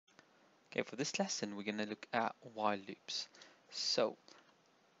Okay, for this lesson, we're going to look at while loops. So,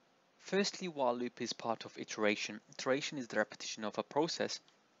 firstly, while loop is part of iteration. Iteration is the repetition of a process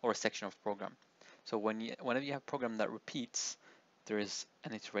or a section of program. So whenever you have a program that repeats, there is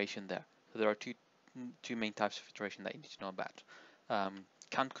an iteration there. So there are two main types of iteration that you need to know about.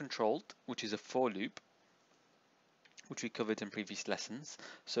 Count controlled, which is a for loop, which we covered in previous lessons.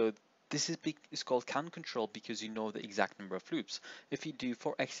 So this is called count control because you know the exact number of loops. If you do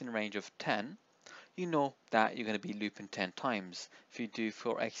for x in range of 10, you know that you're going to be looping 10 times. If you do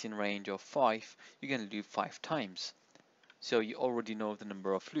for x in range of 5, you're going to loop 5 times. So you already know the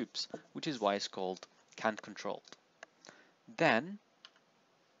number of loops, which is why it's called count controlled. Then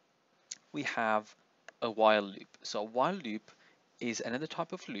we have a while loop. So a while loop is another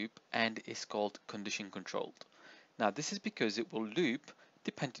type of loop and is called condition controlled. Now this is because it will loop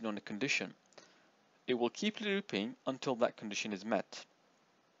depending on the condition. It will keep looping until that condition is met.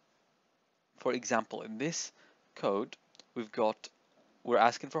 For example, in this code, we're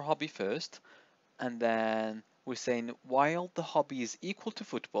asking for hobby first, and then we're saying while the hobby is equal to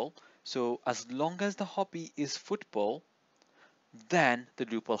football, so as long as the hobby is football, then the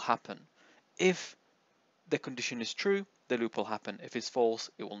loop will happen. If the condition is true, the loop will happen. If it's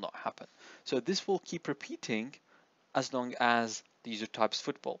false, it will not happen. So this will keep repeating as long as the user types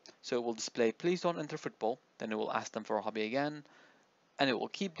football. So it will display please don't enter football, then it will ask them for a hobby again, and it will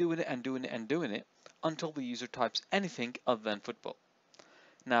keep doing it and doing it and doing it until the user types anything other than football.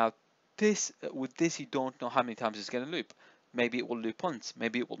 Now, with this, you don't know how many times it's going to loop. Maybe it will loop once,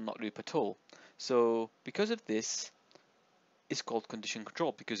 maybe it will not loop at all. So because of this, it's called condition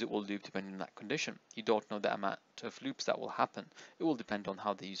control because it will loop depending on that condition. You don't know the amount of loops that will happen. It will depend on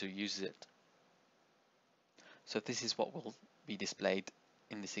how the user uses it. So this is what will be displayed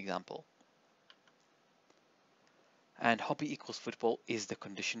in this example. And hobby equals football is the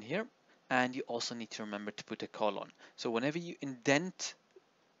condition here. And you also need to remember to put a colon. So whenever you indent,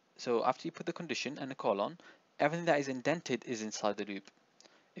 so after you put the condition and a colon, everything that is indented is inside the loop.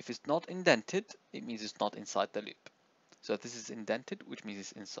 If it's not indented, it means it's not inside the loop. So this is indented, which means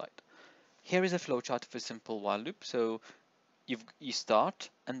it's inside. Here is a flowchart of a simple while loop. So you start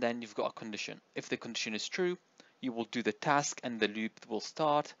and then you've got a condition. If the condition is true, you will do the task and the loop will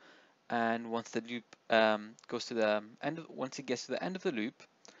start. And once the loop goes to the end, once it gets to the end of the loop,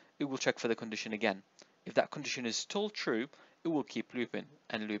 it will check for the condition again. If that condition is still true, it will keep looping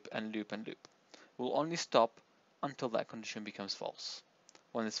and loop and loop and loop. It will only stop until that condition becomes false.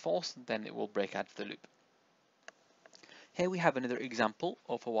 When it's false, then it will break out of the loop. Here we have another example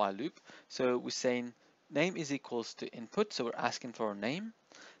of a while loop. So we're saying name is equals to input, so we're asking for a name.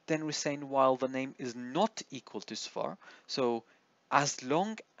 Then we're saying while the name is not equal to so far, so as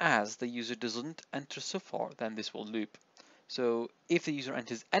long as the user doesn't enter so far, then this will loop. So if the user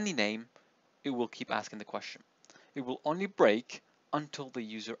enters any name, it will keep asking the question. It will only break until the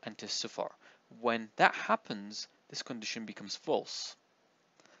user enters so far. When that happens, this condition becomes false.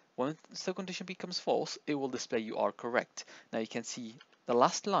 Once the condition becomes false, it will display you are correct. Now you can see the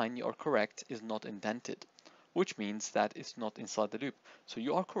last line, you are correct, is not indented, which means that it's not inside the loop. So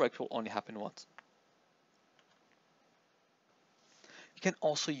you are correct will only happen once. You can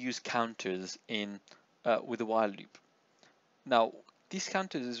also use counters with the while loop. Now, these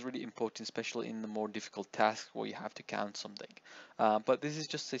counters is really important, especially in the more difficult tasks where you have to count something. But this is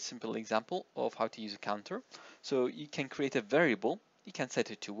just a simple example of how to use a counter. So you can create a variable. You can set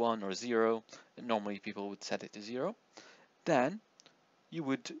it to 1 or 0. Normally people would set it to 0. Then you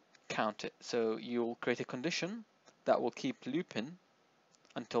would count it. So you'll create a condition that will keep looping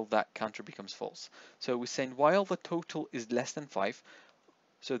until that counter becomes false. So we're saying while the total is less than 5,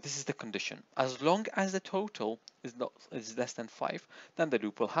 so this is the condition. As long as the total is less than 5, then the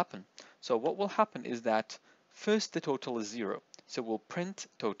loop will happen. So what will happen is that first the total is 0. So we'll print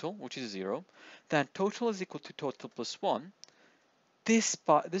total, which is 0. Then total is equal to total plus 1. This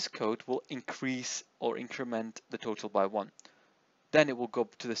code will increase or increment the total by 1. Then it will go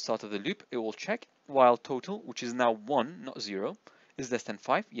to the start of the loop. It will check while total, which is now 1, not 0, is less than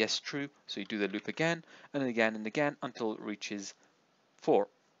 5. Yes, true. So you do the loop again and again and again until it reaches 4.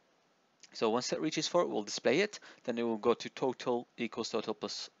 So once it reaches 4, it will display it. Then it will go to total equals total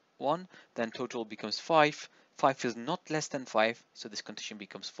plus 1. Then total becomes 5. 5 is not less than 5, so this condition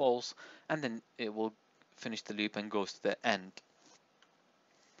becomes false. And then it will finish the loop and goes to the end.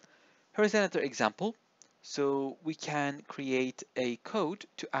 Here is another example. So we can create a code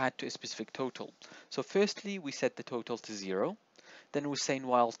to add to a specific total. So firstly, we set the total to 0. Then we're saying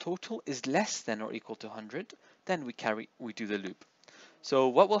while total is less than or equal to 100, then we do the loop. So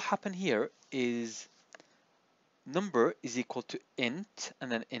what will happen here is number is equal to int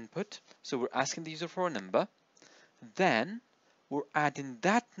and then input. So we're asking the user for a number. Then we're adding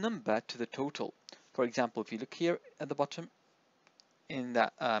that number to the total. For example, if you look here at the bottom in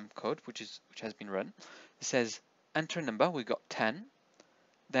that code, which has been run, it says enter a number, we got 10.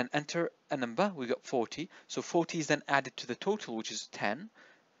 Then enter a number, we got 40. So 40 is then added to the total, which is 10.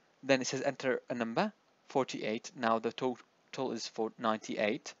 Then it says enter a number, 48. Now the total is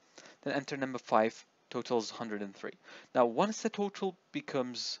 98. Then enter number 5, total is 103. Now once the total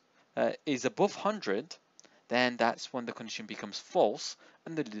becomes is above 100, then that's when the condition becomes false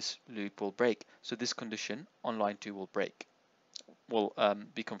and this loop will break. So this condition on line 2 will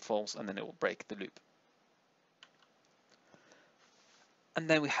become false, and then it will break the loop. And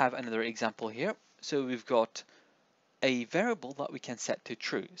then we have another example here. So we've got a variable that we can set to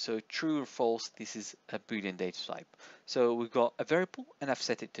true. So true or false, this is a Boolean data type. So we've got a variable and I've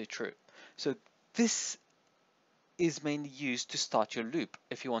set it to true. So this is mainly used to start your loop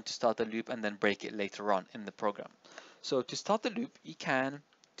if you want to start the loop and then break it later on in the program. So to start the loop, you can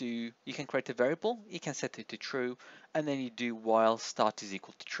create a variable, you can set it to true, and then you do while start is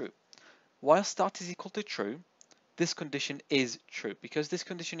equal to true. While start is equal to true, this condition is true. Because this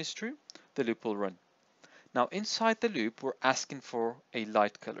condition is true, the loop will run. Now inside the loop, we're asking for a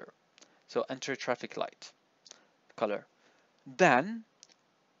light color. So enter traffic light color. Then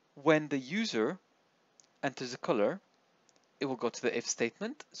when the user enters a color, it will go to the if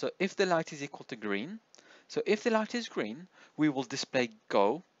statement. So if the light is equal to green, so if the light is green, we will display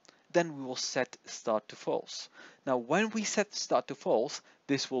go, then we will set start to false. Now when we set start to false,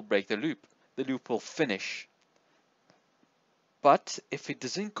 this will break the loop. The loop will finish. But if it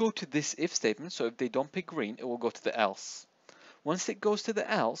doesn't go to this if statement, so if they don't pick green, it will go to the else. Once it goes to the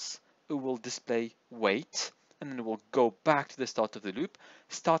else, it will display wait, and then it will go back to the start of the loop.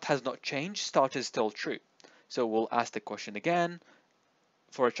 Start has not changed, start is still true. So we'll ask the question again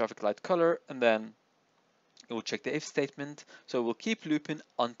for a traffic light color, and then it will check the if statement. So we'll keep looping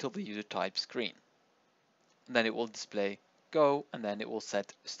until the user types green. And then it will display go, and then it will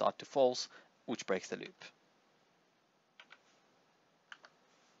set start to false, which breaks the loop.